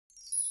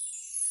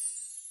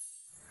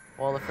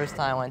Well, the first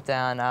time I went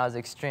down, I was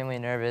extremely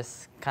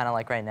nervous, kind of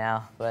like right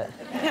now, but...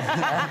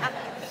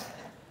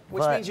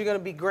 Which means you're going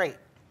to be great.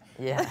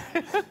 Yeah.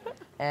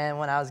 And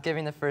when I was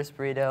giving the first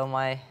burrito,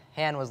 my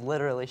hand was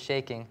literally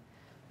shaking.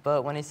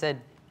 But when he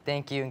said,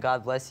 "Thank you and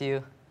God bless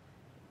you,"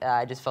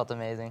 I just felt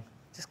amazing.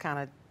 Just kind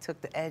of took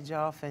the edge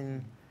off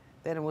and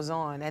then it was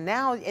on. And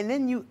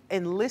then you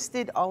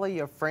enlisted all of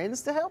your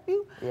friends to help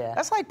you? Yeah.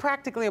 That's like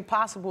practically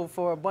impossible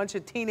for a bunch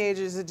of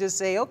teenagers to just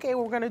say, okay,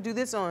 we're going to do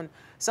this on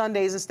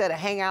Sundays instead of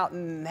hang out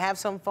and have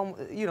some fun,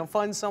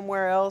 fun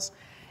somewhere else.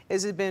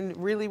 Has it been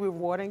really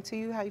rewarding to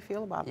you? How you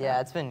feel about that? Yeah,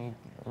 it's been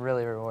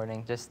really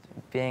rewarding, just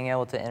being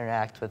able to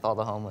interact with all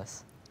the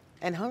homeless.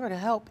 And Hunger to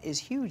Help is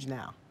huge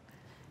now.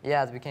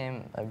 Yeah, it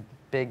became a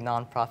big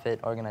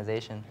nonprofit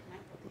organization.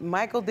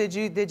 Michael, did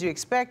you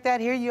expect that?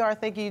 Here you are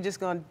thinking you're just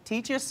going to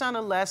teach your son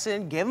a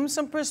lesson, give him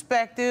some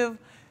perspective,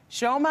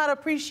 show him how to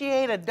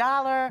appreciate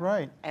 $1.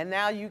 Right. And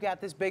now you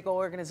got this big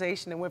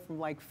organization that went from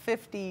like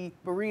 50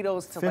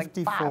 burritos to 54. like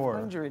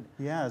 500.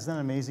 Yeah, isn't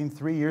that amazing?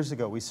 3 years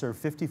ago, we served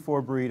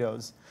 54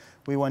 burritos.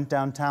 We went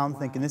downtown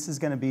thinking this is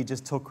going to be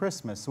just till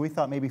Christmas. So we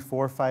thought maybe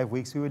 4 or 5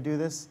 weeks we would do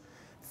this.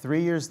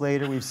 3 years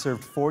later, we've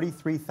served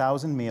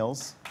 43,000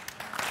 meals.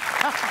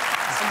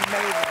 That's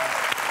amazing.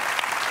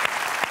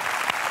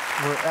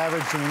 We're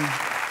averaging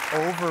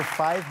over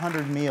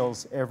 500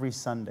 meals every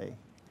Sunday.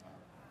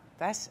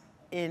 That's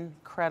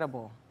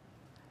incredible.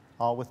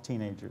 All with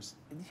teenagers.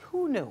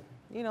 Who knew?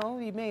 You know,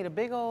 you made a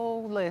big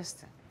old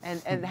list.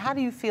 And how do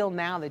you feel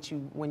now that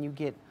do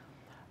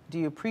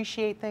you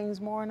appreciate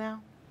things more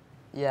now?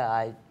 Yeah,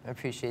 I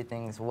appreciate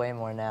things way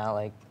more now,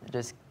 like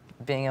just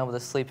being able to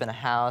sleep in a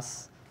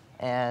house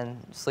and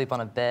sleep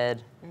on a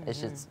bed. It's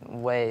just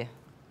way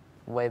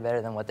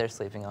better than what they're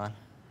sleeping on.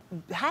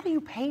 How do you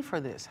pay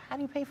for this? How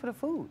do you pay for the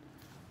food?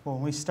 Well,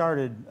 when we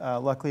started,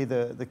 luckily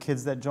the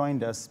kids that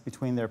joined us,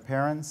 between their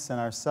parents and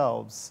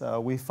ourselves,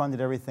 we funded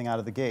everything out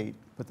of the gate.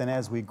 But then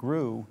as we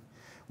grew,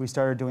 we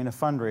started doing a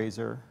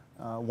fundraiser.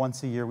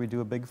 Once a year we do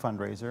a big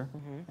fundraiser,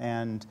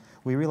 and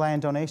we rely on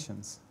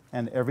donations.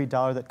 And every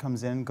dollar that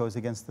comes in goes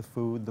against the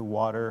food, the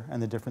water,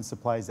 and the different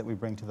supplies that we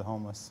bring to the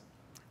homeless.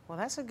 Well,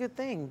 that's a good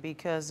thing,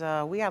 because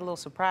we got a little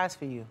surprise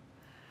for you.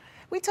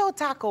 We told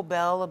Taco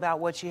Bell about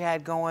what you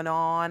had going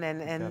on, and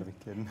You gotta be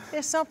kidding.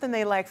 there's something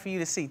they'd like for you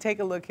to see. Take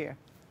a look here.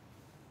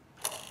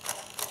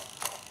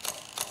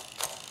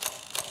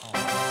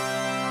 That's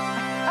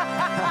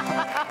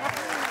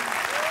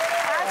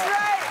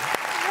right.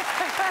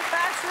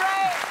 That's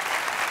right.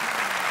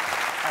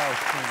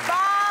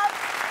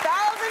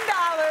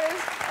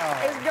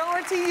 $5,000 is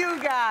going to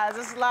you guys.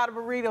 This is a lot of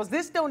burritos.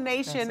 This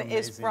donation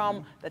is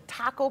from the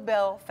Taco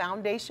Bell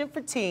Foundation for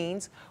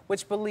Teens,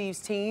 which believes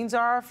teens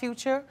are our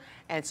future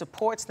and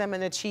supports them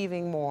in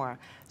achieving more.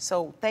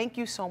 So thank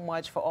you so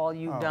much for all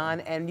you've done,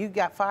 and you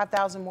got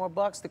 5,000 more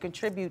bucks to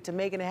contribute to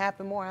making it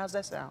happen more. How's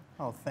that sound?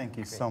 Oh, thank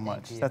you so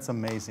much. That's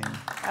amazing.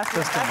 That's a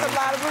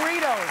lot of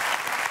burritos.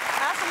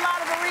 That's a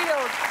lot of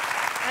burritos.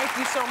 Thank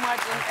you so much,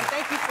 and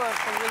thank you for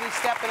really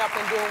stepping up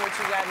and doing what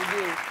you got to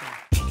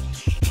do.